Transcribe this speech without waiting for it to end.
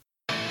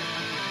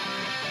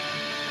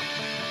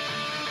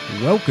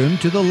Welcome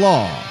to The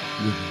Law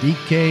with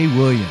D.K.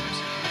 Williams.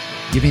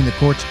 Giving the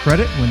courts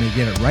credit when they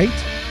get it right,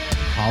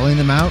 calling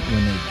them out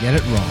when they get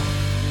it wrong.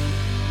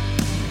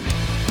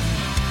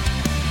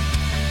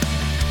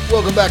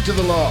 Welcome back to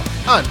The Law.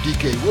 I'm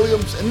D.K.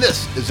 Williams, and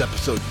this is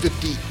episode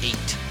 58.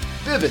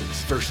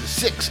 Bivens versus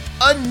 6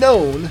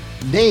 unknown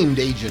named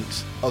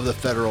agents of the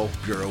Federal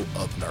Bureau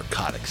of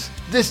Narcotics.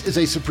 This is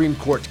a Supreme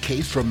Court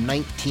case from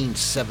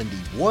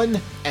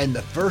 1971, and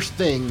the first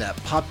thing that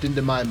popped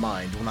into my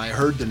mind when I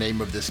heard the name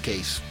of this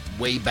case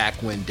way back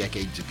when,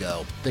 decades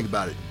ago, think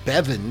about it,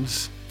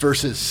 Bivens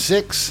versus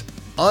 6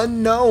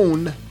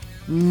 unknown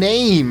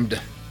named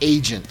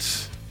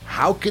agents.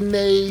 How can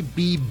they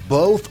be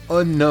both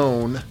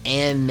unknown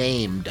and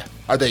named?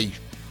 Are they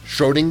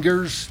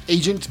Schrodinger's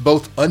agents,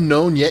 both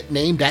unknown yet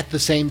named at the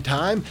same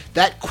time?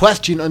 That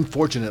question,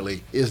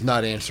 unfortunately, is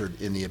not answered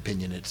in the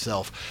opinion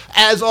itself.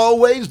 As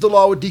always, The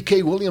Law with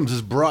D.K. Williams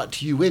is brought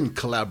to you in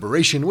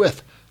collaboration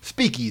with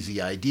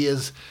Speakeasy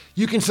Ideas.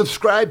 You can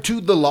subscribe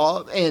to The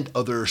Law and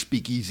other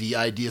Speakeasy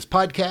Ideas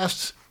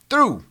podcasts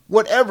through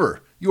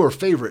whatever your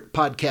favorite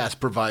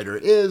podcast provider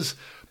is,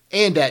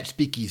 and at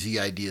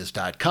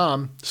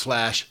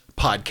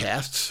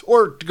speakeasyideas.com/podcasts,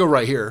 or to go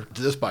right here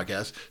to this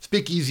podcast,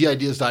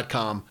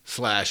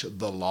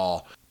 speakeasyideas.com/the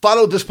law.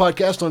 Follow this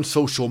podcast on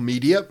social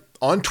media.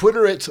 On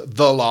Twitter, it's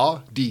The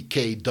Law,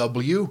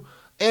 DKW,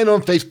 and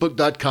on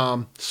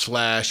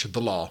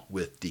Facebook.com/the law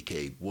with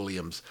DK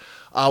Williams.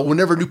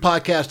 Whenever a new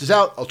podcast is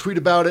out, I'll tweet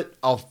about it.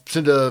 I'll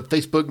send a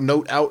Facebook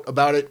note out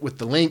about it with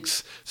the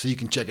links so you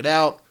can check it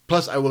out.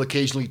 Plus, I will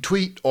occasionally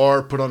tweet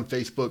or put on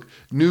Facebook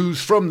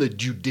news from the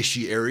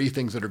judiciary,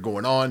 things that are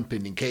going on,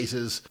 pending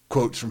cases,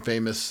 quotes from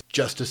famous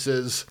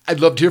justices. I'd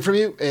love to hear from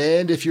you,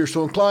 and if you're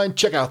so inclined,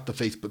 check out the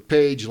Facebook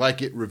page,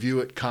 like it, review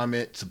it,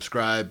 comment,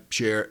 subscribe,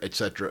 share,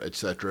 etc.,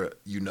 etc.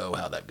 You know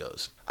how that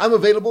goes. I'm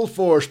available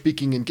for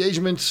speaking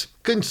engagements,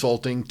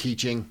 consulting,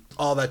 teaching,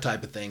 all that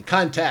type of thing.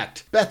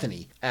 Contact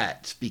Bethany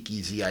at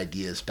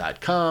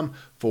speakeasyideas.com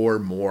for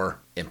more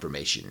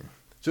information.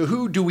 So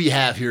who do we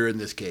have here in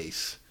this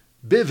case?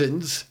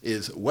 Bivens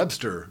is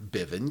Webster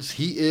Bivens.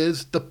 He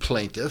is the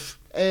plaintiff,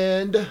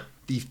 and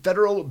the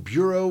Federal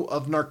Bureau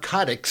of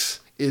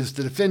Narcotics is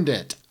the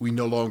defendant. We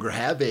no longer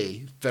have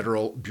a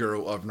Federal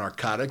Bureau of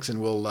Narcotics,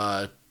 and we'll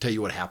tell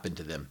you what happened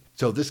to them.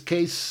 So this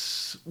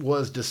case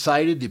was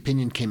decided. The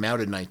opinion came out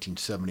in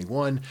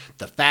 1971.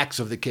 The facts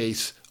of the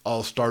case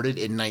all started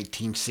in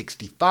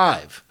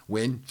 1965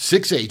 when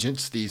 6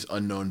 agents, these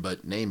unknown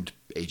but named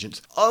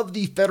agents, of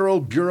the Federal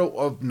Bureau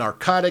of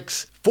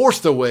Narcotics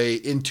forced their way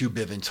into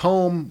Bivens'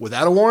 home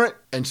without a warrant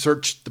and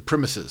searched the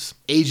premises.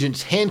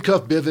 Agents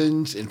handcuffed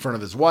Bivens in front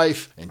of his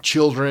wife and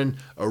children,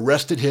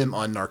 arrested him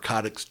on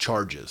narcotics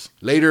charges.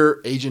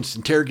 Later, agents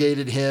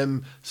interrogated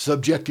him,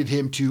 subjected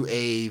him to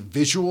a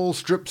visual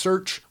strip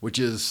search, which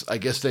is, I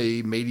guess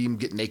they made him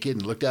get naked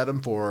and looked at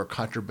him for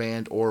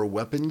contraband or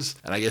weapons.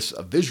 And I guess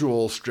a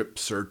visual strip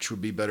search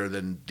would be better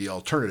than the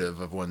alternative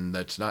of one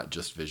that's not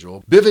just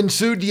visual. Bivens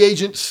sued the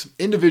agents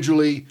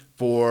individually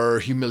for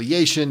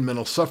humiliation,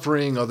 mental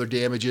suffering, other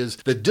damages.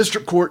 The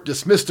district court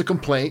dismissed the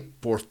complaint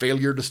for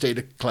failure to state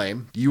a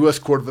claim. The U.S.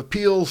 Court of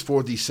Appeals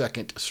for the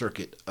Second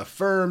Circuit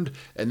affirmed,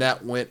 and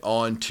that went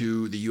on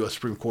to the U.S.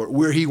 Supreme Court,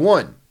 where he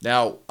won.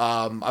 Now,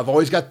 I've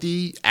always got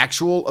the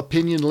actual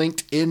opinion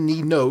linked in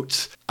the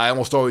notes. I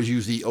almost always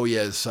use the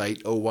Oyez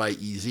site,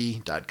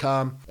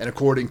 oyez.com. And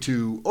according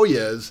to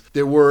Oyez,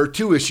 there were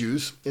 2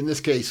 issues. In this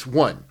case,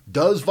 1,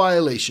 does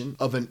violation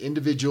of an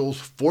individual's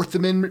Fourth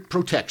Amendment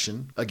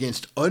protection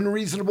against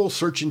unreasonable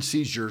search and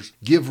seizures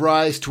give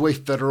rise to a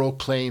federal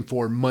claim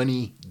for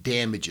money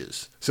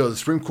damages? So the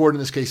Supreme Court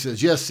in this case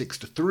says yes,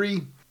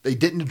 6-3. They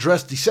didn't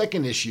address the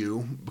second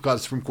issue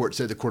because the Supreme Court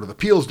said the Court of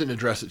Appeals didn't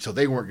address it, so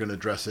they weren't going to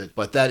address it.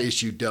 But that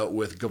issue dealt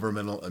with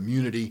governmental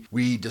immunity.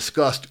 We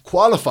discussed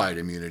qualified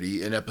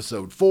immunity in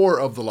episode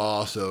 4 of The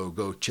Law, so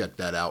go check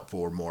that out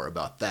for more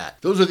about that.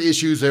 Those are the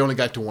issues. They only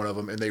got to one of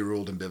them, and they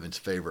ruled in Bivens'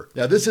 favor.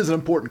 Now, this is an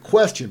important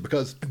question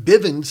because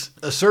Bivens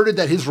asserted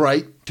that his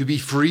right to be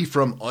free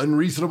from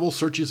unreasonable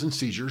searches and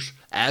seizures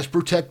as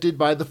protected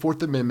by the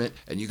Fourth Amendment,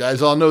 and you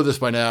guys all know this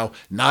by now,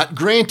 not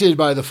granted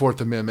by the Fourth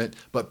Amendment,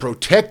 but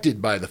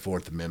protected by the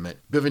Fourth Amendment.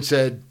 Bivens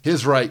said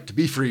his right to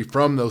be free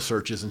from those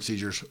searches and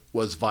seizures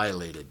was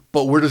violated.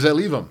 But where does that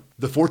leave him?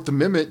 The Fourth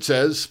Amendment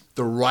says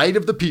the right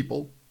of the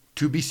people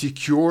to be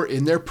secure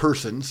in their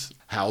persons,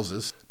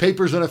 houses,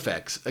 papers, and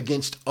effects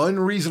against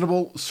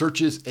unreasonable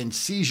searches and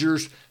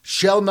seizures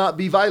shall not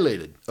be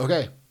violated.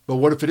 Okay, but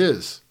what if it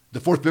is? The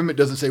Fourth Amendment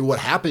doesn't say what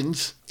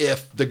happens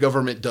if the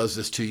government does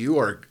this to you,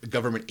 or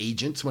government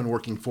agents when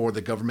working for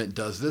the government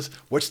does this.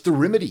 What's the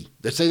remedy?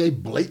 Let's say they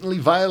blatantly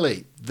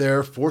violate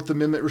their Fourth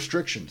Amendment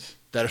restrictions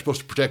that are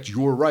supposed to protect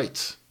your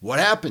rights. What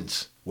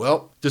happens?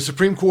 Well, the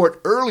Supreme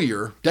Court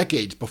earlier,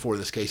 decades before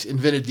this case,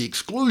 invented the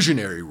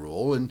exclusionary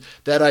rule, and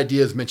that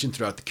idea is mentioned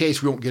throughout the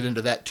case. We won't get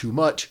into that too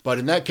much, but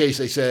in that case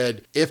they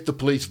said if the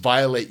police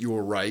violate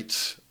your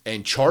rights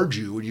and charge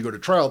you when you go to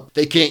trial,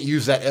 they can't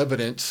use that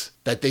evidence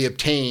that they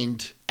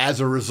obtained as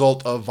a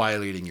result of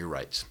violating your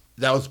rights.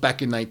 That was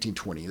back in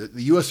 1920.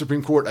 The U.S.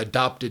 Supreme Court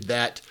adopted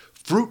that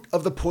fruit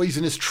of the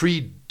poisonous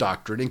tree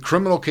doctrine in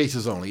criminal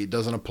cases only. It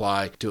doesn't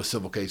apply to a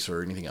civil case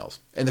or anything else.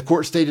 And the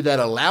court stated that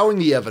allowing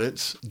the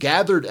evidence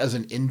gathered as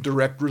an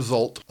indirect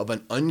result of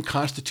an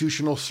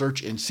unconstitutional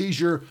search and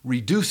seizure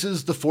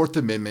reduces the Fourth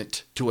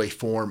Amendment to a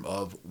form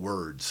of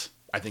words.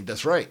 I think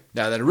that's right.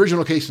 Now, that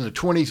original case in the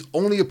 20s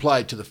only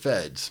applied to the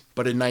feds,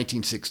 but in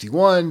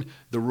 1961,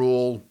 the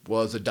rule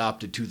was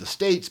adopted to the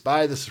states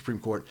by the Supreme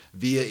Court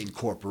via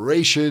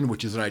incorporation,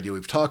 which is an idea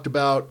we've talked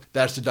about.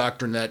 That's the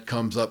doctrine that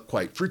comes up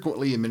quite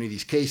frequently in many of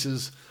these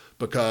cases,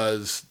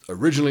 because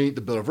originally the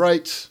Bill of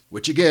Rights,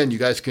 which again, you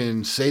guys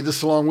can say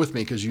this along with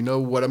me because you know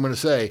what I'm going to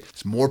say,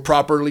 it's more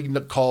properly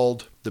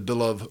called the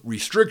Bill of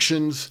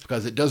Restrictions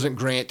because it doesn't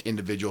grant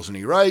individuals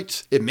any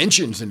rights. It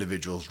mentions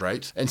individuals'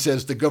 rights and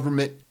says the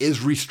government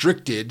is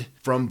restricted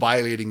from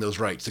violating those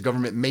rights. The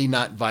government may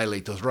not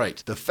violate those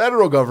rights. The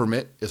federal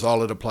government is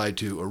all it applied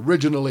to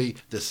originally.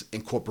 This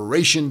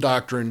incorporation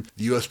doctrine,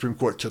 the U.S. Supreme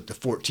Court took the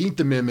 14th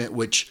Amendment,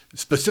 which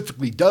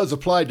specifically does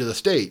apply to the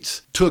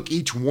states, took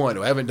each one.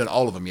 I haven't done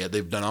all of them yet.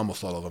 They've done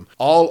almost all of them.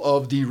 All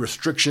of the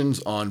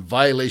restrictions on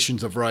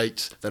violations of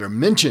rights that are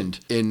mentioned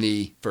in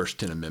the first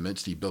 10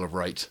 amendments, the Bill of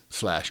Rights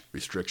 /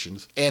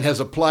 restrictions, and has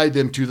applied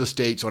them to the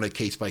states on a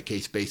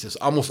case-by-case basis.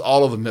 Almost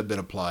all of them have been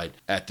applied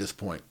at this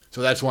point.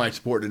 So that's why it's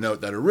important to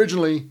note that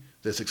originally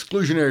this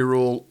exclusionary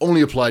rule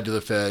only applied to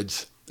the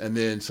feds, and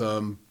then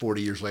some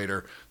 40 years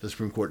later, the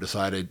Supreme Court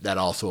decided that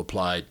also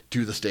applied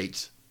to the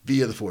states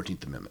via the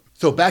 14th Amendment.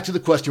 So back to the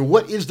question,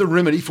 what is the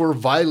remedy for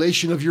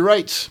violation of your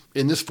rights?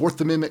 In this Fourth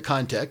Amendment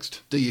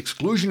context, the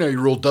exclusionary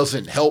rule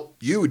doesn't help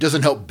you. It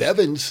doesn't help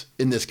Bivens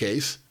in this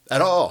case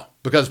at all,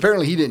 because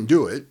apparently he didn't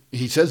do it.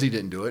 He says he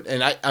didn't do it.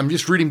 And I'm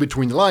just reading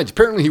between the lines.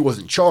 Apparently he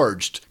wasn't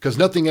charged because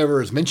nothing ever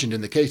is mentioned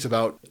in the case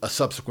about a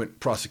subsequent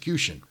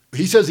prosecution.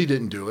 He says he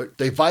didn't do it.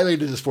 They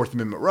violated his Fourth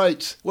Amendment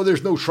rights. Well,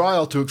 there's no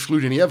trial to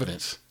exclude any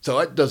evidence. So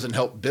that doesn't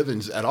help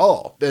Bivens at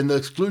all. And the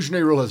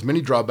exclusionary rule has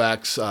many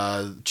drawbacks.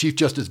 Chief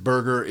Justice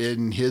Berger,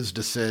 in his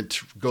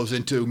dissent, goes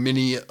into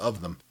many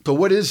of them. So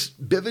what is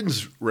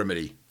Bivens'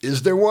 remedy?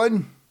 Is there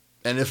one?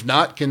 And if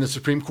not, can the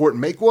Supreme Court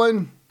make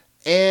one?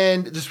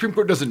 And the Supreme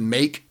Court doesn't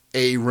make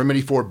a remedy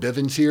for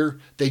Bivens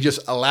here. They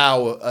just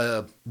allow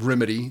a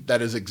remedy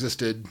that has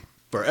existed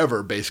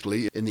forever,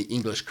 basically, in the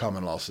English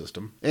common law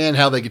system. And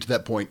how they get to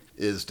that point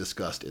is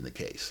discussed in the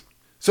case.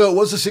 So it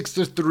was a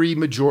 6-3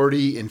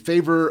 majority in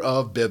favor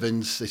of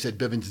Bivens. They said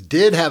Bivens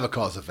did have a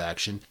cause of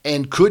action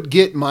and could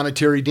get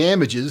monetary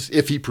damages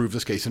if he proves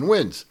his case and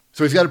wins.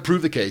 So he's got to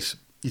prove the case.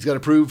 He's got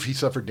to prove he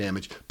suffered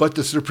damage. But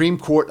the Supreme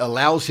Court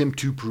allows him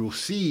to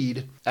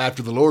proceed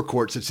after the lower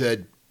courts had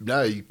said,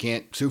 no, you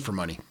can't sue for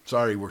money.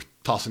 Sorry, we're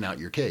tossing out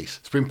your case.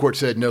 Supreme Court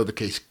said, no, the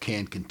case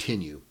can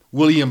continue.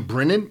 William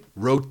Brennan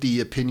wrote the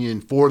opinion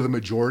for the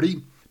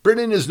majority.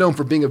 Brennan is known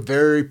for being a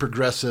very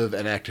progressive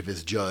and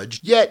activist judge,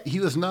 yet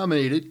he was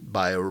nominated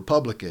by a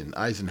Republican,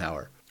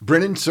 Eisenhower.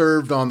 Brennan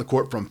served on the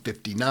court from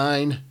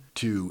 59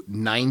 to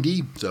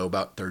 90, so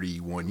about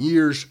 31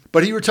 years,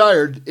 but he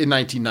retired in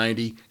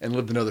 1990 and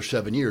lived another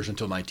 7 years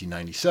until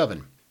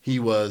 1997. He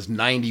was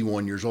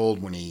 91 years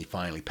old when he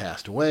finally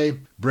passed away.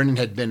 Brennan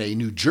had been a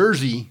New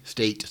Jersey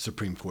State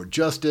Supreme Court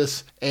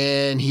Justice,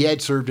 and he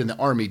had served in the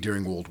Army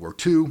during World War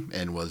II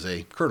and was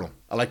a colonel.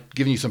 I like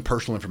giving you some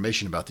personal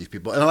information about these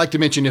people, and I like to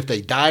mention if they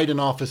died in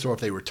office or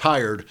if they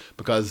retired,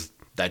 because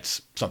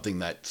that's something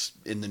that's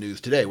in the news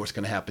today, what's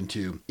going to happen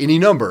to any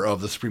number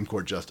of the Supreme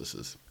Court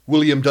justices.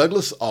 William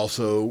Douglas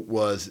also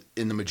was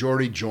in the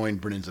majority,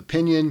 joined Brennan's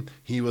opinion.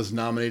 He was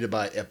nominated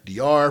by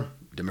FDR,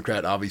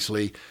 Democrat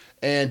obviously,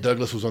 and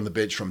Douglas was on the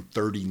bench from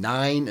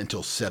 39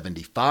 until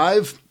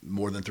 75,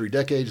 more than 3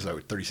 decades, so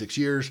 36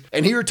 years.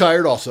 And he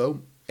retired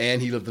also,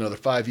 and he lived another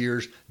 5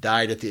 years,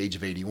 died at the age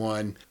of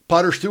 81.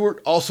 Potter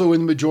Stewart, also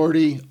in the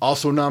majority,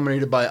 also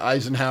nominated by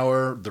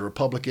Eisenhower, the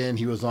Republican.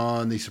 He was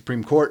on the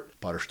Supreme Court.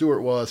 Potter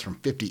Stewart was from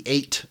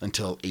 58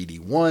 until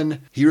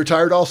 81. He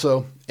retired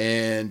also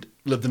and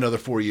lived another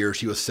 4 years.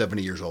 He was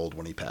 70 years old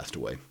when he passed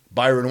away.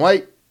 Byron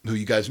White, who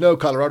you guys know,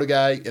 Colorado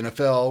guy,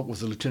 NFL,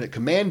 was a lieutenant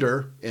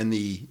commander in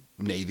the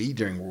Navy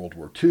during World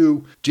War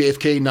II.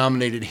 JFK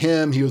nominated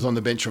him. He was on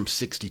the bench from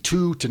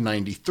 62 to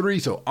 93,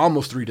 so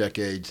almost 3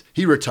 decades.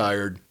 He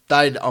retired,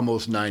 died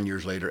almost 9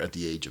 years later at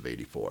the age of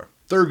 84.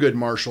 Thurgood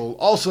Marshall,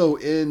 also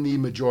in the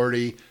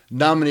majority,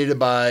 nominated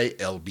by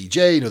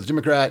LBJ, the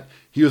Democrat.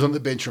 He was on the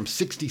bench from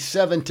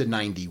 67 to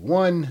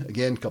 91,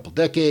 again, a couple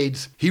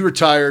decades. He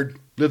retired,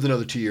 lived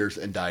another 2 years,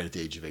 and died at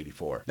the age of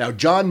 84. Now,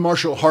 John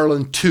Marshall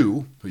Harlan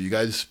II, who you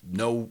guys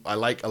know I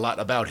like a lot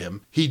about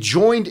him, he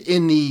joined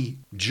in the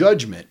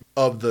judgment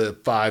of the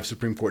 5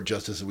 Supreme Court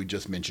justices we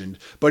just mentioned,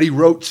 but he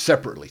wrote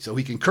separately. So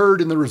he concurred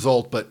in the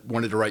result, but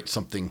wanted to write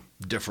something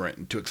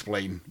different to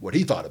explain what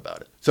he thought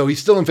about it. So he's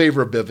still in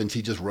favor of Bivens.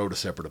 He just wrote a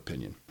separate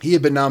opinion. He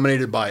had been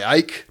nominated by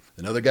Ike,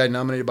 another guy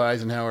nominated by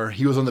Eisenhower.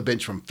 He was on the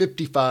bench from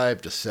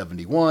 55 to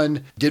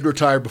 71. Did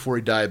retire before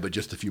he died, but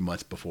just a few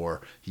months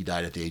before he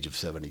died at the age of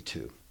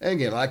 72. And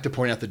again, I like to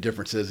point out the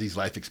differences, these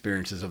life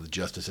experiences of the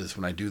justices.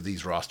 When I do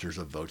these rosters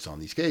of votes on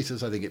these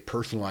cases, I think it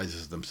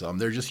personalizes them some.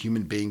 They're just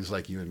human beings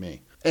like you and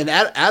me. And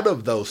out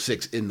of those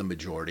 6 in the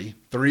majority,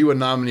 3 were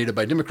nominated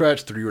by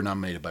Democrats, 3 were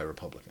nominated by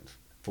Republicans,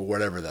 for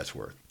whatever that's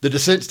worth. The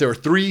dissents, there were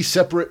 3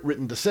 separate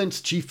written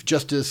dissents. Chief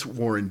Justice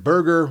Warren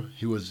Burger,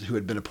 who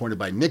had been appointed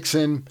by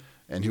Nixon,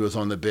 and he was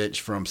on the bench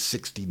from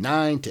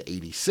 69 to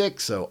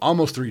 86, so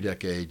almost 3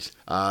 decades.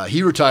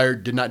 He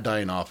retired, did not die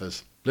in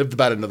office, lived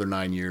about another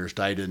 9 years,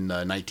 died in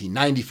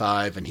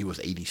 1995, and he was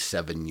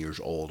 87 years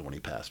old when he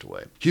passed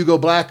away. Hugo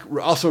Black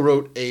also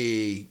wrote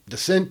a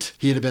dissent.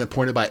 He had been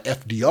appointed by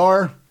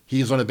FDR. He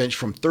was on a bench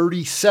from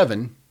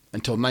 37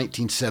 until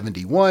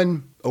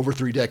 1971, over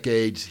 3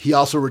 decades. He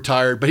also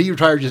retired, but he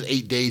retired just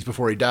 8 days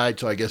before he died,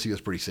 so I guess he was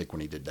pretty sick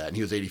when he did that, and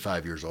he was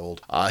 85 years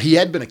old. He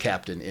had been a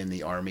captain in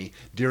the Army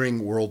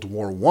during World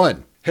War I.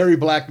 Harry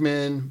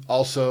Blackmun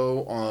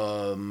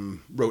also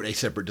wrote a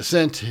separate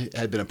dissent,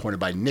 had been appointed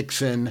by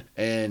Nixon,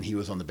 and he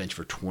was on the bench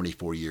for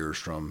 24 years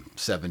from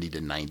 70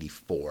 to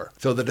 94.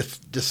 So the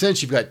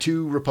dissents, you've got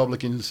 2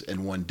 Republicans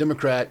and 1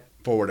 Democrat,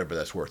 for whatever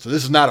that's worth. So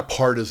this is not a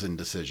partisan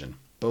decision.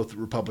 Both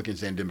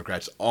Republicans and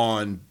Democrats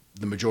on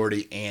the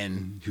majority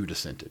and who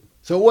dissented.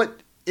 So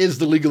what is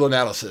the legal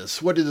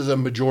analysis? What does a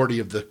majority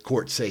of the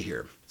court say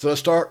here? So let's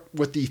start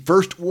with the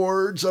first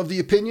words of the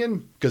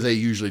opinion, because they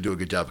usually do a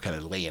good job of kind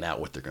of laying out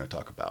what they're going to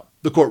talk about.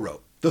 The court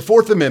wrote, "The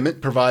Fourth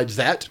Amendment provides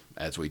that,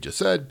 as we just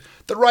said,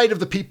 the right of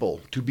the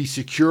people to be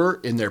secure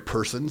in their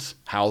persons,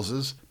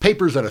 houses,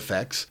 papers, and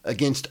effects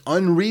against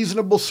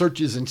unreasonable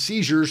searches and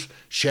seizures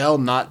shall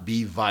not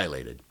be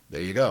violated."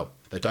 There you go.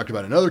 They talked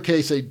about another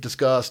case they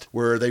discussed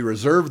where they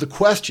reserved the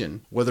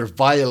question whether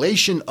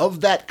violation of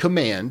that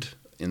command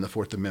in the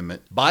Fourth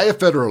Amendment by a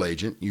federal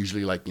agent,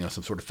 usually like,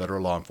 some sort of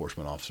federal law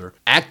enforcement officer,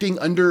 acting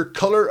under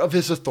color of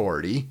his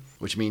authority,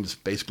 which means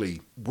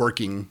basically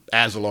working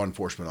as a law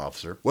enforcement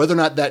officer, whether or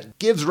not that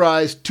gives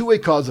rise to a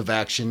cause of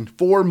action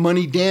for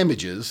money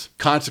damages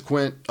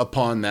consequent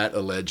upon that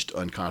alleged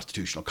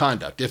unconstitutional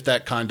conduct. If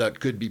that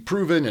conduct could be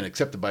proven and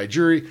accepted by a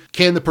jury,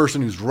 can the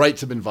person whose rights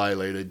have been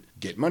violated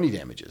get money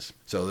damages?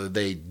 So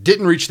they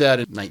didn't reach that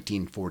in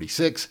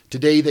 1946.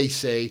 Today they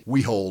say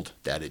we hold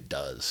that it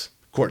does.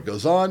 Court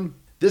goes on.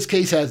 This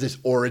case has its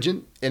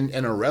origin in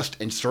an arrest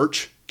and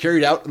search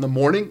carried out in the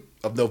morning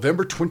of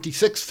November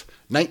 26th,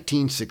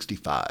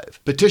 1965.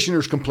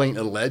 Petitioner's complaint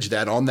alleged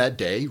that on that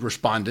day,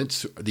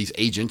 respondents, these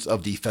agents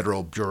of the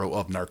Federal Bureau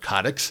of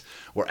Narcotics,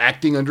 were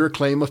acting under a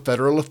claim of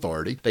federal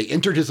authority. They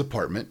entered his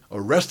apartment,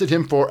 arrested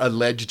him for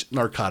alleged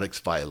narcotics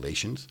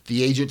violations.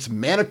 The agents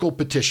manacled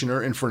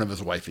petitioner in front of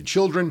his wife and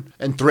children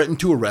and threatened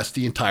to arrest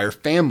the entire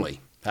family.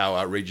 How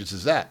outrageous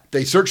is that?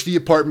 They searched the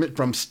apartment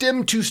from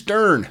stem to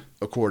stern,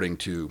 according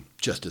to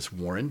Justice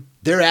Warren.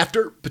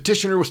 Thereafter,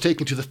 petitioner was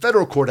taken to the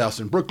federal courthouse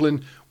in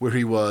Brooklyn, where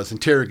he was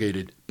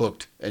interrogated,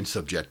 booked, and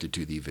subjected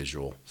to the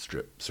visual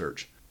strip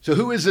search. So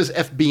who is this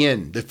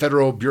FBN, the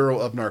Federal Bureau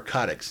of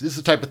Narcotics? This is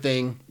the type of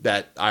thing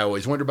that I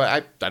always wonder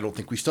about. I don't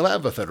think we still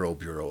have a Federal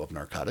Bureau of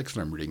Narcotics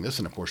when I'm reading this,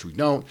 and of course we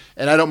don't.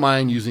 And I don't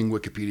mind using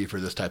Wikipedia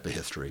for this type of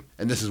history.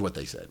 And this is what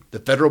they said. The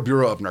Federal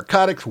Bureau of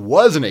Narcotics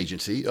was an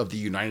agency of the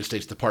United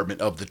States Department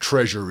of the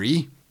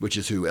Treasury, which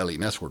is who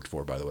Elliot Ness worked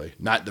for, by the way.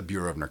 Not the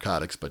Bureau of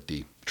Narcotics, but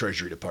the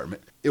Treasury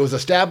Department. It was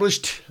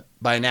established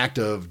by an act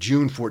of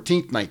June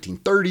 14th,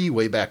 1930,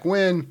 way back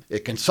when.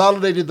 It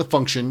consolidated the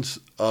functions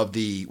of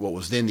what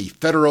was then the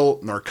Federal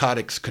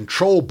Narcotics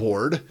Control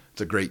Board.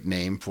 It's a great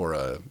name for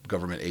a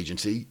government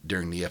agency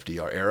during the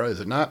FDR era, is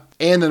it not?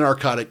 And the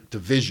Narcotic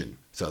Division.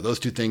 So those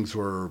 2 things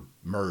were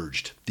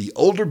merged. The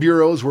older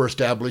bureaus were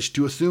established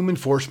to assume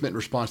enforcement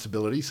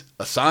responsibilities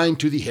assigned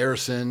to the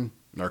Harrison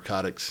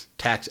Narcotics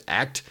Tax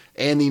Act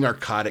and the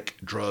Narcotic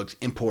Drugs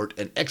Import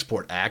and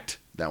Export Act.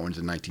 That one's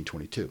in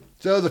 1922.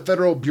 So the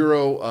Federal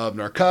Bureau of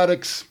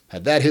Narcotics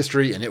had that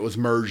history, and it was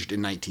merged in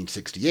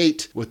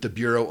 1968 with the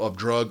Bureau of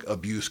Drug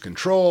Abuse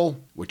Control,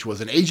 which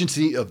was an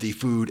agency of the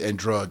Food and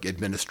Drug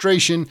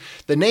Administration.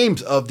 The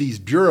names of these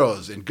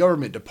bureaus and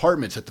government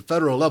departments at the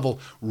federal level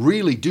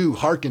really do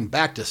harken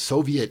back to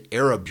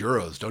Soviet-era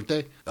bureaus, don't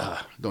they?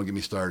 Don't get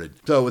me started.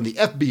 So when the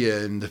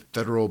FBN, the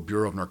Federal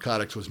Bureau of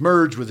Narcotics, was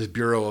merged with the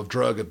Bureau of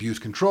Drug Abuse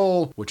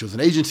Control, which was an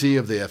agency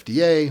of the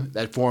FDA,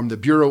 that formed the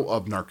Bureau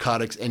of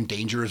Narcotics and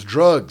Dangerous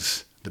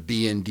Drugs, the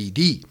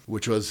BNDD,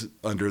 which was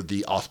under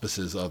the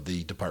auspices of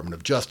the Department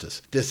of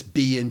Justice. This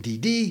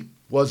BNDD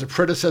was a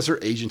predecessor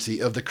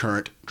agency of the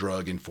current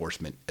Drug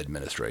Enforcement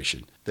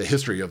Administration. The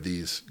history of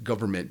these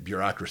government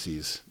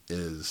bureaucracies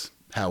is,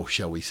 how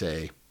shall we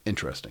say,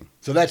 interesting.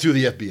 So that's who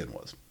the FBN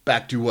was.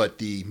 Back to what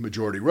the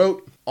majority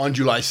wrote. On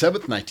July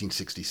 7th,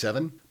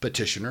 1967,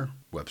 petitioner,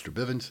 Webster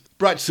Bivens,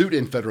 brought suit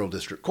in federal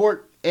district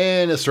court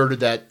and asserted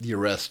that the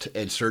arrest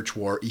and search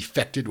were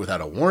effected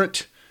without a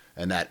warrant,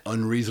 and that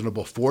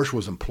unreasonable force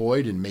was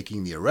employed in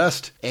making the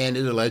arrest, and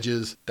it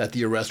alleges that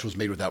the arrest was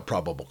made without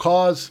probable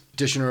cause,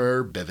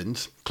 Petitioner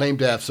Bivens claimed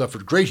to have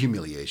suffered great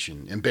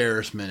humiliation,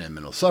 embarrassment, and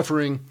mental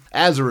suffering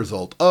as a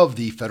result of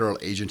the federal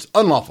agent's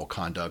unlawful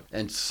conduct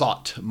and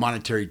sought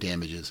monetary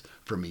damages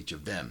from each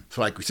of them. So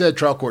like we said,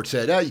 trial court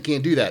said, you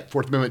can't do that.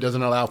 Fourth Amendment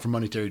doesn't allow for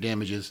monetary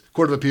damages.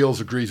 Court of Appeals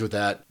agrees with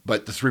that,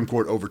 but the Supreme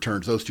Court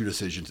overturns those two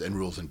decisions and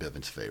rules in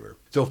Bivens' favor.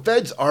 So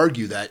feds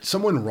argue that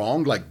someone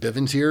wronged like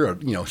Bivens here,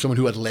 or someone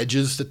who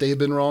alleges that they have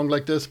been wronged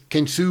like this,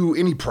 can sue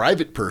any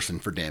private person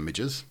for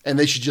damages, and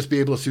they should just be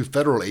able to sue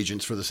federal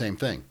agents for the same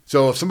thing.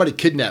 So if somebody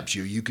kidnaps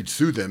you, you could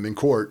sue them in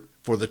court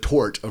for the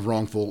tort of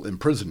wrongful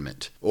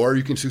imprisonment, or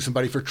you can sue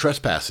somebody for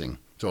trespassing.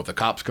 So if the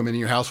cops come into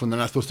your house when they're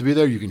not supposed to be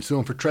there, you can sue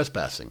them for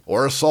trespassing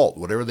or assault,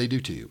 whatever they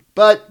do to you.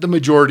 But the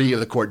majority of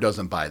the court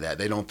doesn't buy that.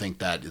 They don't think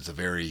that is a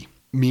very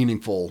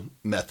meaningful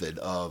method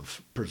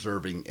of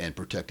preserving and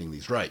protecting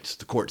these rights,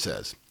 the court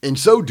says. In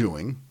so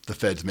doing, the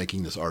feds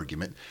making this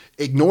argument,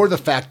 ignore the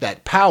fact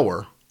that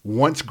power,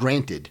 once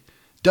granted,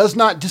 does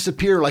not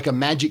disappear like a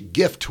magic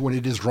gift when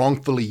it is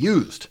wrongfully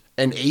used.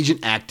 An agent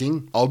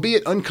acting,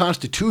 albeit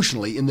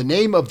unconstitutionally, in the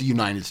name of the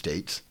United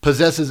States,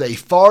 possesses a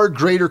far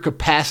greater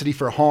capacity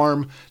for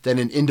harm than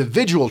an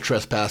individual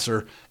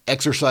trespasser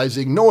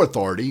exercising no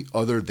authority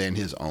other than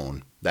his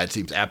own. That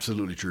seems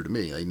absolutely true to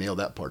me. They nailed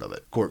that part of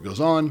it. Court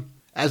goes on.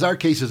 As our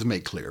cases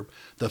make clear,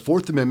 the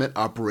Fourth Amendment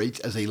operates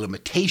as a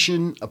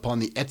limitation upon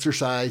the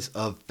exercise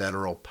of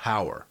federal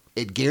power.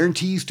 It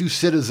guarantees to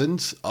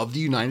citizens of the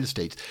United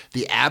States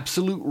the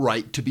absolute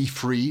right to be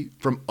free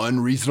from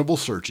unreasonable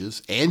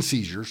searches and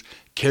seizures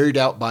carried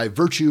out by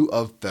virtue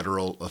of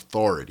federal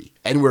authority.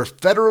 And where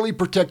federally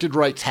protected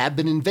rights have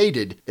been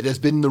invaded, it has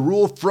been the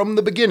rule from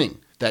the beginning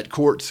that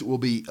courts will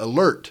be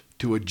alert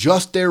to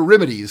adjust their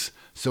remedies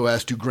so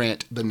as to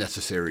grant the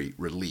necessary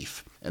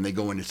relief. And they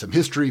go into some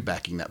history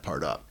backing that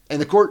part up.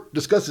 And the court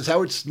discusses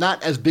how it's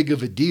not as big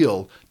of a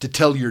deal to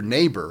tell your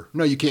neighbor,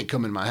 no, you can't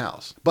come in my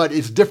house. But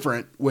it's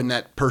different when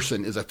that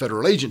person is a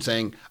federal agent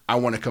saying, I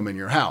want to come in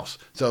your house.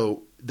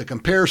 So the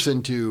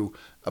comparison to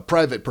a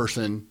private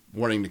person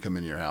wanting to come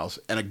in your house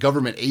and a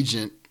government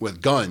agent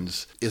with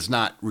guns is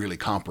not really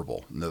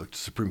comparable. And the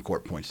Supreme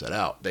Court points that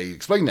out. They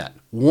explain that.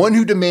 One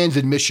who demands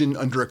admission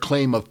under a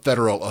claim of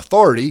federal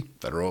authority,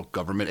 federal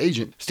government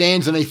agent,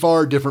 stands in a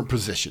far different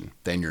position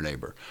than your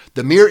neighbor.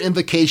 The mere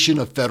invocation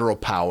of federal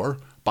power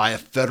by a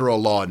federal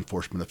law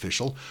enforcement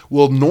official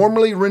will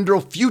normally render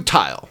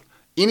futile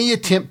any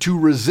attempt to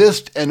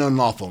resist an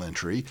unlawful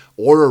entry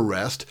or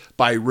arrest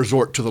by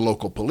resort to the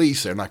local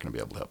police. They're not going to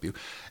be able to help you.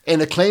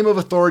 And a claim of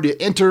authority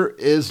to enter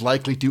is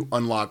likely to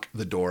unlock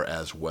the door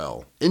as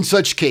well. In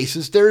such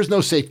cases, there is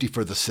no safety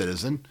for the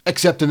citizen,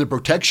 except in the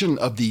protection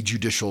of the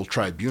judicial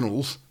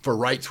tribunals for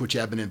rights which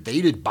have been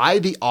invaded by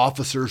the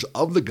officers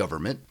of the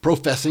government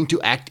professing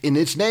to act in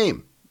its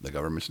name, the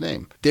government's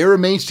name. There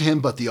remains to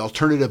him but the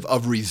alternative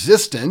of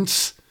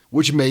resistance,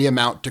 which may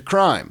amount to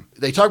crime.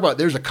 They talk about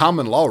there's a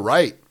common law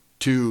right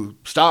to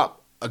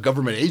stop a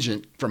government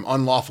agent from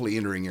unlawfully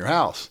entering your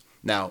house.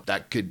 Now,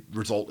 that could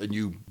result in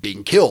you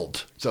being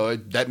killed. So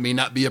that may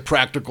not be a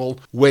practical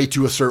way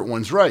to assert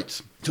one's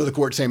rights. So the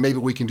court's saying maybe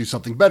we can do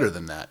something better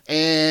than that.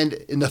 And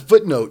in the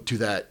footnote to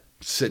that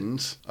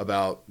sentence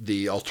about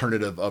the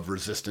alternative of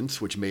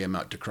resistance, which may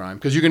amount to crime,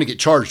 because you're going to get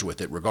charged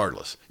with it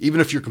regardless. Even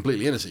if you're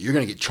completely innocent, you're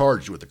going to get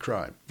charged with the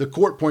crime. The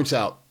court points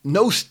out,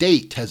 no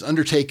state has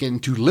undertaken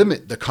to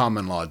limit the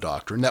common law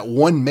doctrine that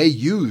one may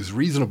use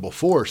reasonable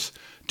force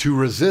to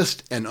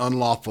resist an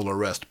unlawful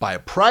arrest by a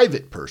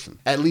private person.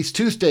 At least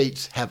 2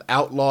 states have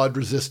outlawed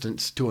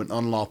resistance to an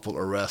unlawful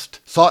arrest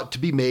sought to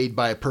be made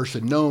by a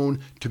person known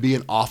to be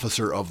an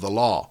officer of the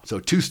law. So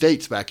 2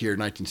 states back here in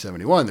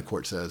 1971, the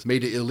court says,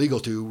 made it illegal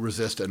to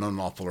resist an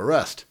unlawful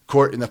arrest.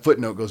 Court in the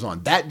footnote goes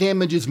on, that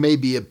damages may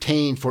be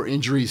obtained for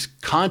injuries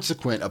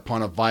consequent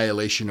upon a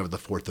violation of the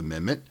Fourth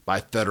Amendment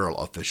by federal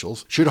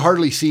officials should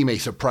hardly seem a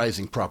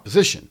surprising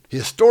proposition.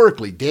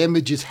 Historically,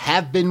 damages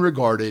have been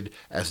regarded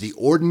as the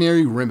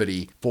ordinary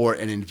remedy for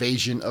an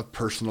invasion of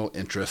personal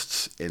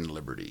interests in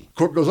liberty.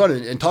 Court goes on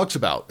and talks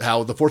about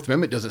how the Fourth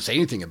Amendment doesn't say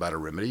anything about a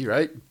remedy,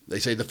 right? They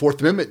say the Fourth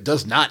Amendment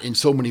does not, in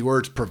so many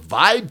words,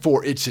 provide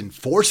for its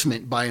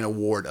enforcement by an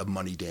award of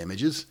money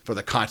damages for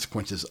the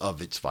consequences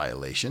of its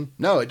violation.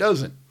 No, it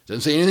doesn't. It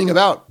doesn't say anything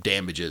about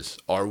damages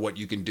or what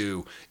you can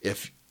do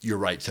if your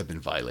rights have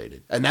been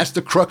violated. And that's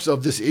the crux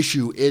of this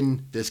issue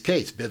in this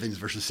case, Bivens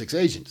versus 6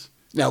 agents.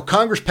 Now,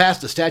 Congress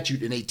passed a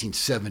statute in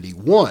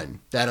 1871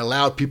 that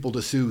allowed people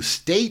to sue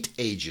state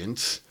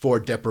agents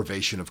for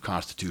deprivation of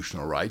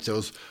constitutional rights. It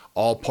was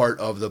all part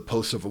of the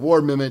post-Civil War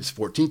amendments,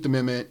 14th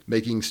Amendment,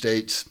 making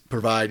states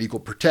provide equal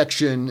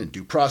protection and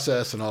due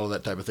process and all of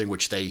that type of thing,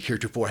 which they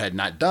heretofore had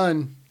not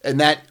done. And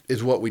that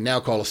is what we now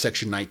call a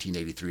Section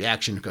 1983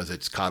 action because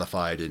it's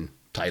codified in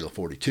Title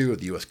 42 of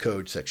the U.S.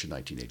 Code, Section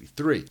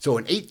 1983. So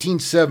in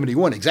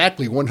 1871,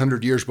 exactly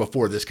 100 years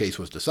before this case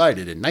was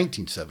decided, in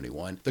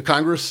 1971, the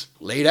Congress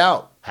laid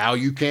out how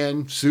you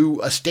can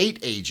sue a state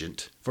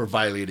agent for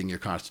violating your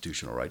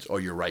constitutional rights or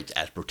your rights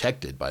as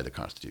protected by the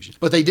Constitution.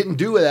 But they didn't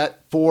do that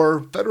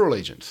for federal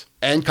agents.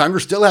 And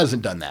Congress still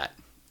hasn't done that.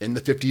 in the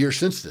 50 years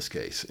since this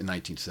case in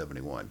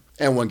 1971.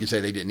 And one can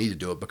say they didn't need to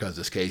do it because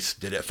this case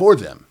did it for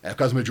them. And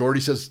because the majority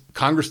says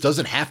Congress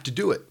doesn't have to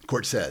do it. The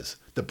court says,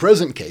 the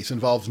present case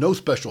involves no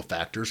special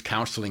factors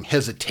counseling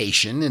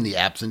hesitation in the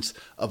absence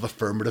of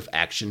affirmative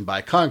action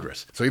by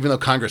Congress. So even though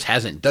Congress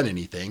hasn't done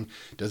anything,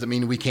 doesn't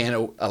mean we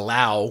can't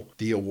allow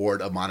the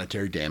award of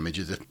monetary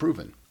damages if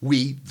proven.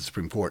 We, the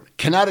Supreme Court,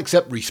 cannot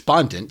accept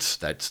respondents,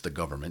 that's the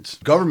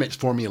government's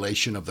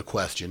formulation of the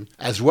question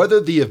as whether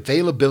the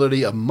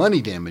availability of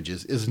money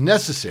damages is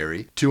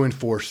necessary to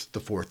enforce the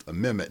Fourth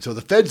Amendment. So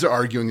the feds are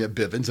arguing that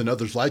Bivens and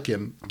others like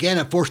him can't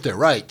enforce their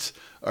rights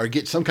or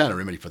get some kind of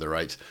remedy for their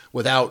rights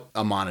without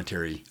a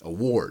monetary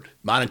award.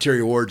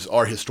 Monetary awards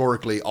are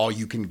historically all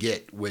you can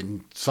get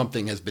when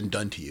something has been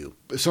done to you.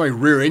 If somebody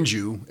rear-ends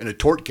you in a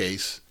tort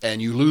case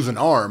and you lose an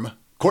arm,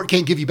 court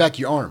can't give you back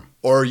your arm.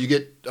 Or you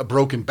get a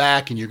broken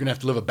back and you're going to have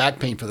to live with back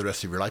pain for the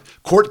rest of your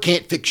life. Court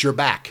can't fix your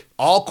back.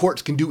 All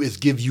courts can do is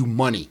give you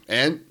money.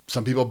 And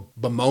some people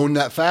bemoan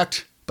that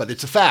fact, but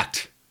it's a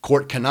fact.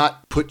 Court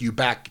cannot put you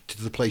back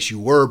to the place you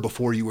were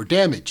before you were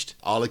damaged.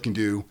 All it can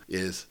do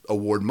is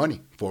award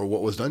money for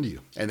what was done to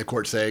you. And the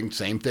court's saying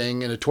same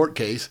thing in a tort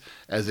case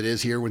as it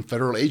is here when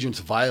federal agents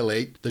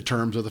violate the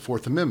terms of the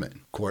Fourth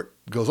Amendment. Court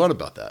goes on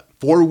about that.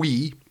 For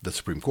we, the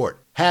Supreme Court,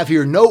 have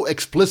here no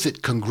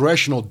explicit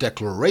congressional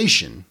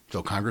declaration,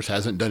 so Congress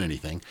hasn't done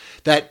anything,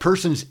 that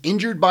persons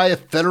injured by a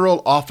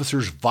federal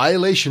officer's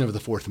violation of the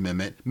Fourth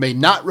Amendment may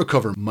not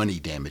recover money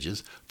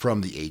damages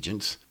from the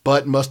agents,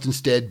 but must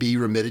instead be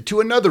remitted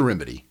to another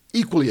remedy,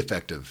 equally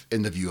effective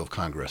in the view of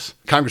Congress.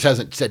 Congress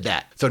hasn't said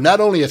that. So not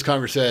only has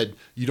Congress said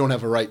you don't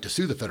have a right to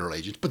sue the federal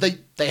agents, but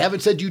they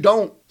haven't said you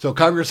don't. So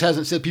Congress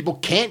hasn't said people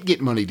can't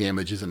get money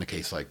damages in a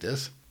case like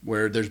this,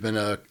 where there's been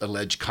an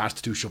alleged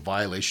constitutional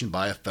violation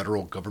by a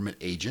federal government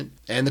agent.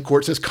 And the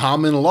court says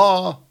common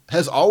law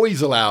has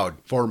always allowed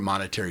for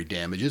monetary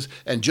damages.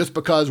 And just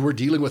because we're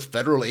dealing with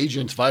federal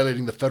agents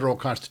violating the federal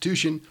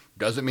Constitution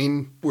doesn't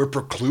mean we're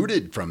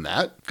precluded from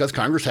that, because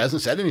Congress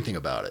hasn't said anything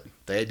about it.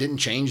 They didn't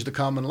change the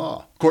common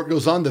law. Court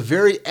goes on, the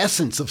very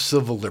essence of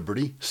civil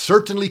liberty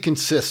certainly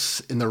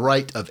consists in the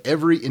right of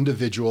every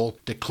individual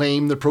to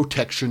claim the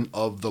protection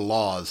of the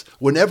laws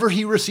whenever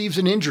he receives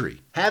an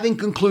injury. Having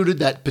concluded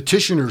that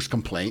petitioner's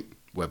complaint,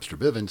 Webster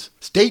Bivens,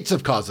 states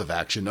of cause of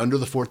action under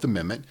the Fourth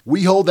Amendment,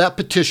 we hold that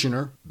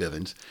petitioner,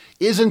 Bivens,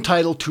 is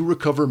entitled to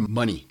recover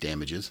money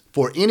damages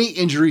for any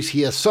injuries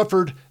he has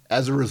suffered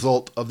as a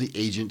result of the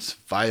agent's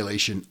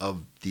violation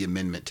of the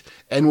amendment.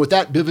 And with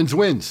that, Bivens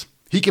wins.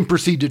 He can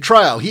proceed to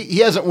trial. He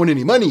hasn't won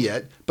any money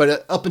yet,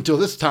 but up until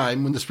this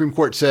time, when the Supreme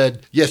Court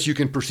said, yes, you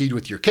can proceed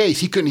with your case,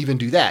 he couldn't even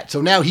do that. So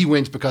now he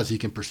wins because he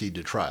can proceed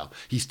to trial.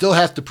 He still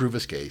has to prove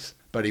his case,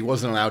 but he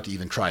wasn't allowed to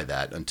even try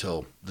that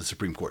until the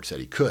Supreme Court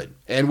said he could.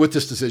 And with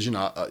this decision,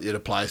 it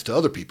applies to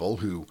other people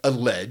who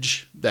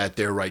allege that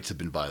their rights have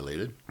been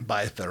violated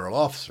by a federal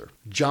officer.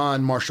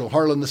 John Marshall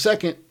Harlan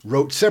II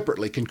wrote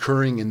separately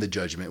concurring in the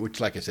judgment, which,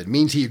 like I said,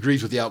 means he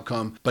agrees with the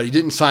outcome, but he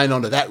didn't sign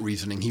on to that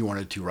reasoning. He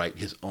wanted to write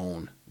his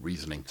own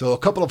reasoning. So a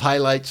couple of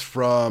highlights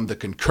from the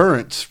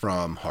concurrence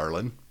from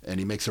Harlan, and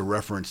he makes a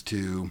reference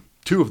to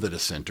two of the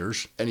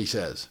dissenters, and he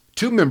says,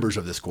 two members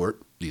of this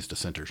court, these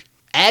dissenters,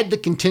 add the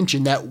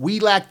contention that we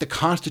lack the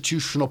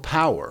constitutional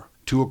power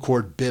to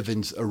accord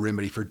Bivens a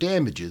remedy for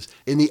damages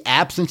in the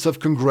absence of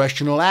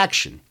congressional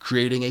action,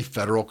 creating a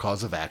federal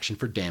cause of action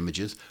for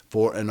damages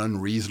for an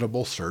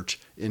unreasonable search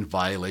in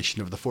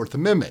violation of the Fourth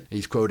Amendment.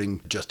 He's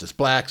quoting Justice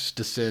Black's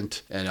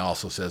dissent, and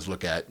also says,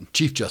 look at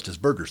Chief Justice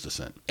Berger's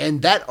dissent.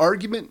 And that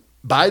argument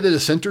by the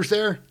dissenters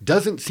there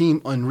doesn't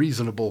seem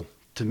unreasonable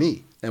to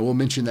me. And we'll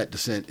mention that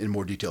dissent in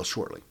more detail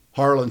shortly.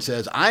 Harlan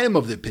says, I am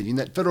of the opinion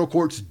that federal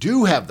courts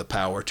do have the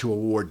power to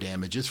award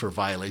damages for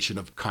violation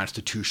of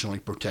constitutionally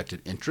protected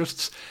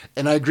interests,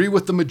 and I agree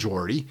with the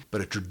majority,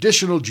 but a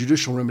traditional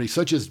judicial remedy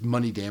such as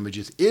money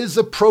damages is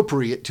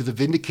appropriate to the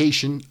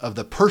vindication of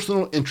the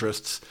personal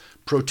interests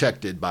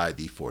protected by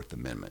the Fourth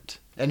Amendment.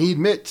 And he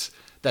admits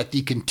that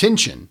the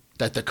contention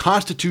that the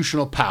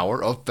constitutional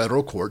power of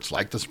federal courts,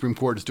 like the Supreme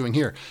Court is doing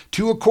here,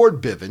 to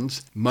accord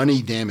Bivens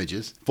money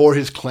damages for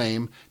his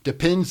claim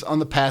depends on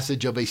the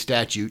passage of a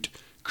statute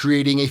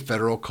creating a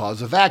federal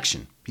cause of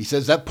action. He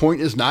says that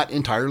point is not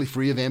entirely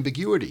free of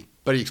ambiguity,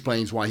 but he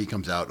explains why he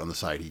comes out on the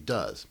side he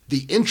does.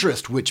 The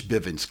interest which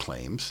Bivens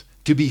claims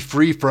to be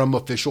free from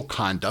official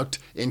conduct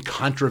in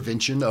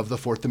contravention of the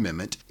Fourth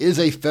Amendment is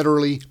a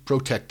federally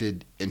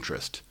protected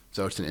interest.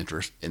 So it's an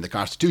interest in the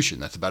Constitution.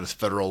 That's about as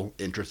federal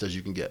interest as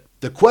you can get.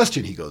 The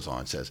question, he goes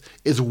on, says,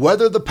 is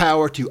whether the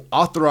power to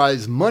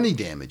authorize money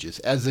damages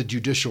as a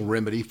judicial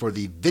remedy for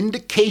the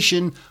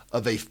vindication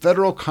of a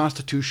federal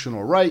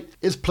constitutional right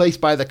is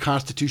placed by the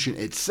Constitution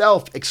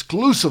itself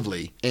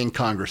exclusively in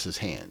Congress's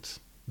hands.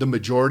 The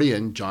majority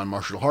and John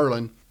Marshall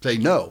Harlan say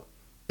no.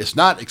 It's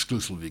not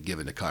exclusively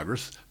given to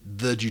Congress.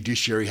 The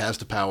judiciary has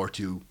the power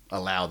to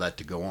allow that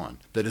to go on.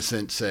 The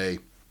dissent say,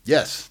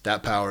 yes,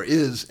 that power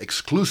is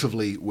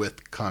exclusively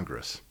with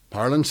Congress.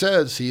 Harlan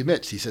says, he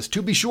says,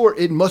 to be sure,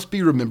 it must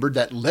be remembered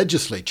that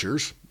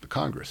legislatures, the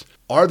Congress,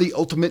 are the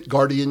ultimate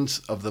guardians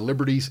of the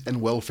liberties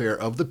and welfare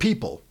of the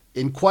people,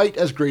 in quite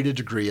as great a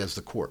degree as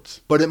the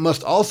courts. But it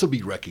must also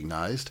be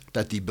recognized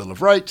that the Bill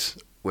of Rights,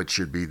 which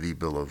should be the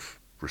Bill of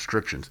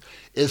Restrictions,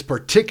 is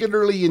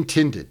particularly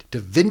intended to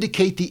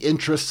vindicate the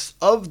interests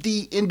of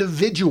the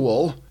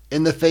individual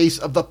in the face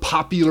of the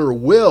popular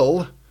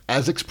will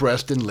as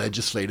expressed in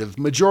legislative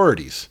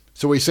majorities.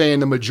 So he's saying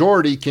the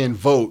majority can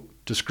vote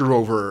to screw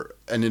over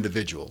an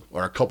individual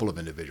or a couple of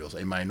individuals,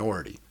 a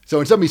minority. So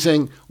instead of me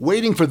saying,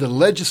 waiting for the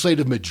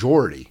legislative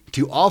majority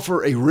to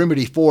offer a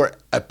remedy for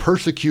a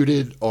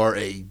persecuted or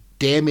a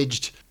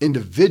damaged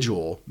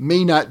individual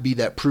may not be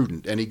that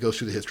prudent. And he goes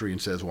through the history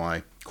and says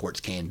why courts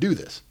can do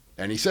this.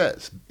 And he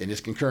says, in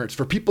his concurrence,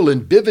 for people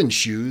in Bivens'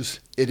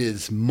 shoes, it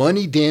is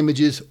money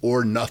damages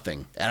or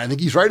nothing. And I think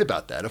he's right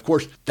about that. Of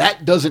course,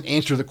 that doesn't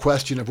answer the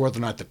question of whether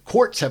or not the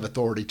courts have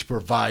authority to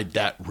provide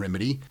that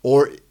remedy,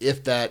 or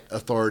if that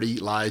authority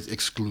lies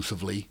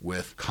exclusively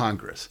with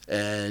Congress.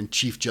 And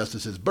Chief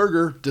Justice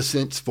Burger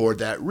dissents for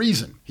that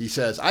reason. He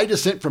says, I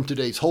dissent from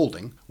today's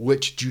holding,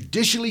 which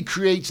judicially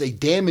creates a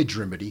damage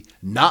remedy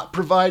not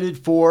provided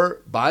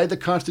for by the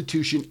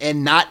Constitution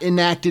and not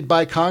enacted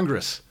by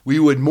Congress. We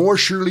would more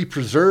surely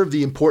preserve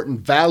the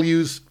important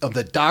values of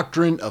the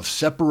doctrine of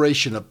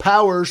separation of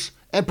powers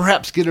and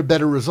perhaps get a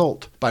better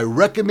result by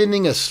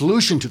recommending a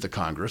solution to the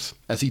Congress,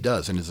 as he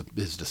does in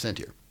his dissent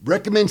here.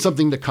 Recommend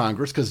something to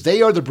Congress because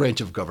they are the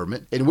branch of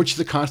government in which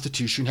the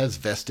Constitution has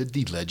vested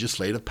the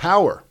legislative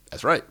power.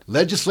 That's right.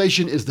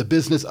 Legislation is the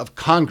business of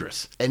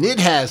Congress, and it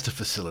has the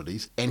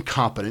facilities and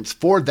competence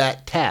for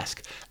that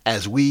task,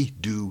 as we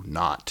do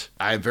not.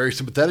 I am very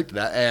sympathetic to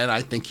that, and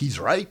I think he's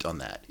right on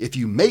that. If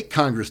you make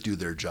Congress do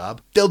their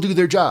job, they'll do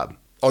their job,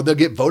 or they'll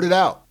get voted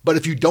out. But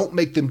if you don't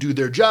make them do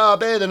their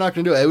job, they're not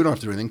going to do it. We don't have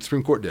to do anything. The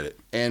Supreme Court did it.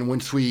 And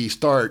once we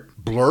start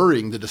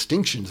blurring the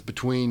distinctions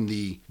between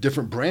the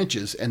different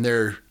branches and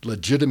their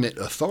legitimate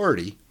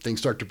authority, things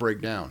start to break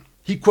down.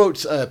 He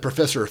quotes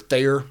Professor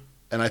Thayer,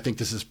 and I think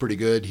this is pretty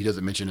good. He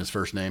doesn't mention his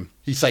first name.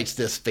 He cites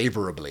this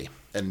favorably,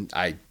 and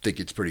I think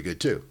it's pretty good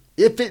too.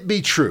 If it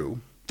be true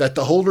that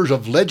the holders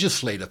of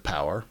legislative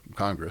power,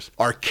 Congress,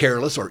 are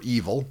careless or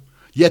evil,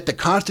 yet the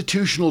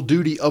constitutional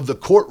duty of the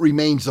court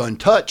remains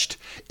untouched,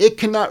 it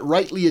cannot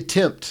rightly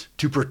attempt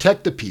to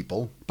protect the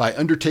people by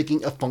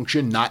undertaking a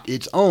function not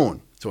its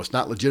own. So it's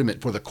not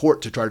legitimate for the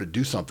court to try to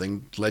do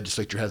something the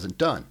legislature hasn't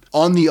done.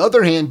 On the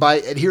other hand, by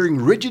adhering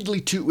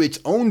rigidly to its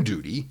own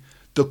duty,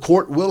 the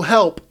court will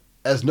help,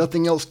 as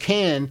nothing else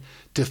can,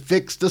 to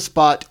fix the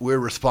spot where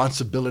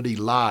responsibility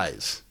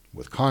lies,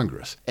 with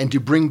Congress, and to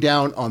bring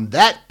down on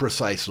that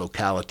precise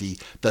locality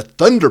the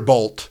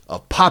thunderbolt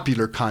of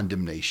popular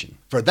condemnation.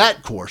 For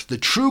that course, the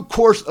true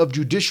course of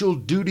judicial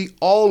duty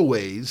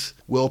always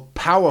will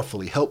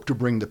powerfully help to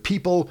bring the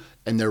people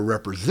and their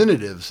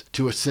representatives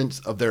to a sense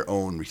of their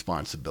own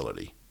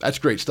responsibility. That's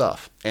great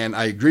stuff. And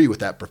I agree with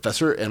that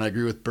professor, and I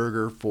agree with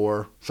Berger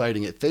for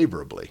citing it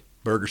favorably.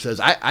 Berger says,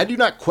 I do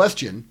not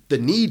question the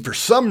need for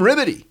some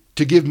remedy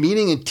to give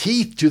meaning and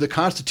teeth to the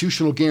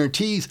constitutional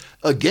guarantees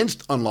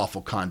against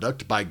unlawful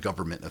conduct by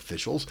government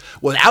officials.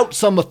 Without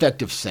some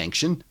effective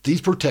sanction,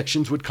 these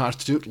protections would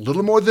constitute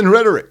little more than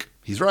rhetoric.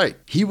 He's right.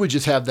 He would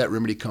just have that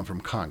remedy come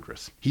from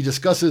Congress. He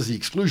discusses the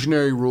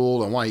exclusionary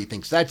rule and why he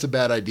thinks that's a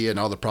bad idea and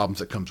all the problems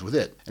that comes with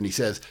it. And he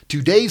says,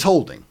 today's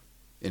holding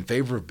in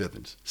favor of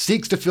Bivens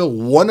seeks to fill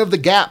one of the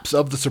gaps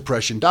of the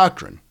suppression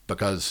doctrine,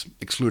 because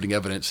excluding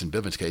evidence in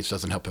Bivens' case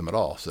doesn't help him at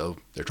all. So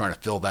they're trying to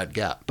fill that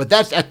gap. But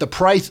that's at the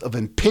price of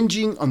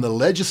impinging on the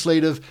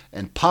legislative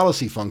and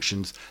policy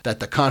functions that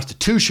the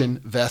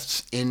Constitution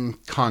vests in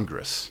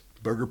Congress.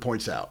 Berger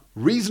points out,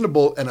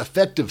 reasonable and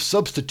effective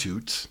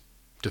substitutes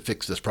to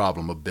fix this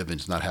problem of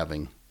Bivens not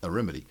having a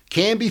remedy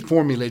can be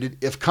formulated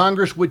if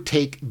Congress would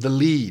take the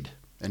lead.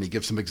 And he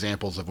gives some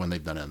examples of when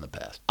they've done it in the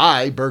past.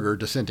 I, Berger,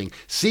 dissenting,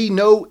 see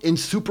no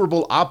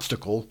insuperable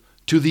obstacle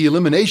to the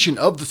elimination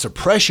of the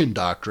suppression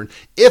doctrine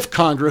if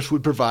Congress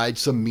would provide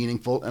some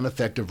meaningful and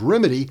effective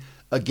remedy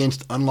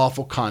against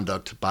unlawful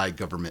conduct by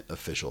government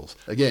officials.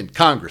 Again,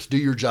 Congress, do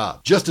your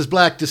job. Justice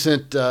Black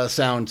dissent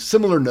sounds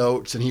similar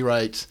notes, and he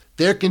writes,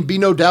 there can be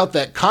no doubt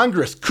that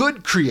Congress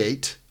could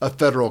create a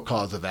federal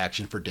cause of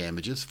action for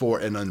damages for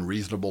an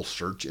unreasonable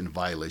search in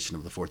violation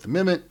of the Fourth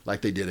Amendment,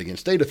 like they did against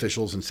state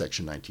officials in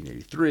Section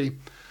 1983.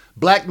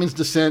 Blackman's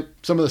dissent,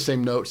 some of the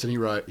same notes, and he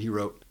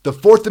wrote, the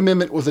Fourth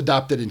Amendment was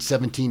adopted in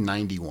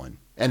 1791,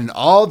 and in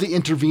all the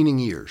intervening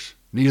years,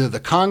 neither the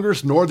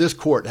Congress nor this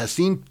court has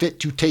seen fit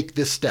to take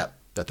this step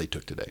that they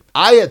took today.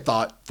 I had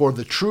thought for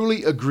the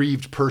truly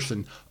aggrieved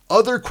person,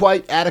 other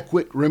quite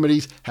adequate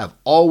remedies have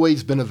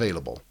always been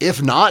available.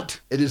 If not,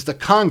 it is the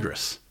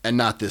Congress and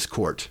not this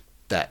court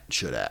that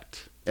should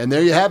act. And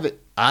there you have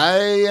it. I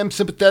am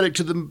sympathetic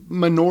to the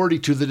minority,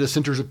 to the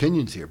dissenters'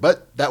 opinions here,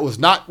 but that was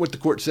not what the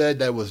court said.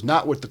 That was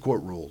not what the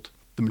court ruled.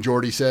 The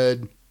majority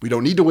said, we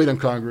don't need to wait on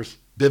Congress.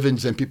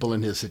 Bivens and people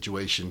in his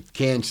situation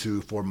can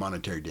sue for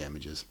monetary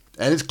damages.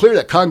 And it's clear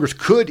that Congress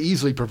could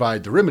easily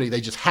provide the remedy,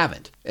 they just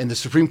haven't. And the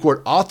Supreme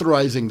Court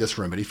authorizing this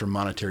remedy for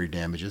monetary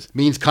damages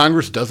means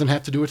Congress doesn't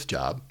have to do its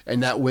job,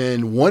 and that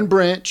when one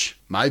branch,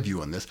 my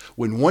view on this,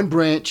 when one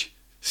branch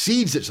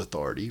cedes its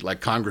authority,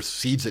 like Congress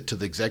cedes it to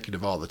the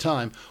executive all the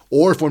time,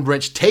 or if one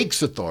branch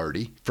takes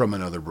authority from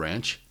another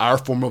branch, our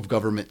form of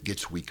government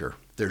gets weaker.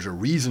 There's a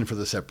reason for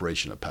the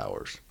separation of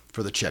powers,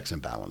 for the checks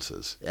and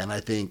balances. And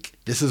I think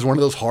this is one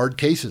of those hard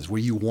cases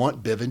where you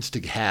want Bivens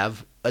to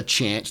have a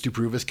chance to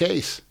prove his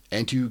case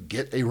and to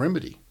get a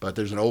remedy. But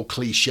there's an old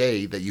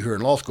cliche that you hear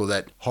in law school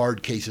that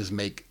hard cases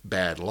make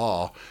bad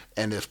law.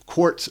 And if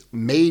courts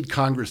made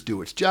Congress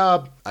do its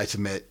job, I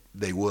submit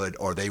they would,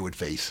 or they would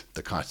face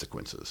the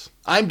consequences.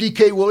 I'm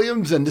DK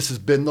Williams, and this has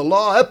been The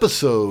Law,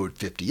 episode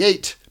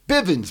 58,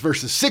 Bivens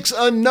versus 6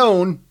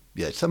 unknown,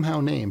 yet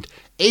somehow named,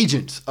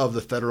 agents of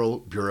the Federal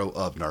Bureau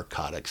of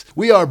Narcotics.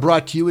 We are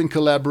brought to you in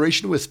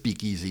collaboration with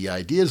Speakeasy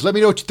Ideas. Let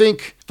me know what you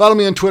think. Follow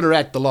me on Twitter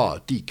at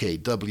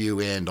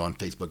TheLawDKW and on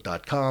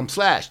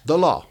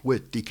Facebook.com/TheLaw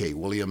with DK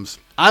Williams.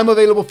 I'm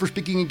available for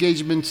speaking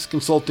engagements,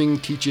 consulting,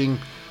 teaching,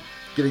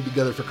 getting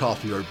together for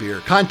coffee or beer.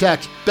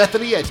 Contact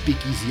Bethany at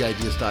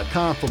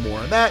SpeakeasyIdeas.com for more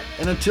on that.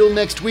 And until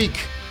next week,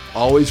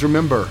 always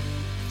remember,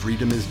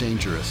 freedom is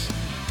dangerous.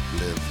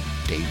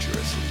 Live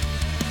dangerously.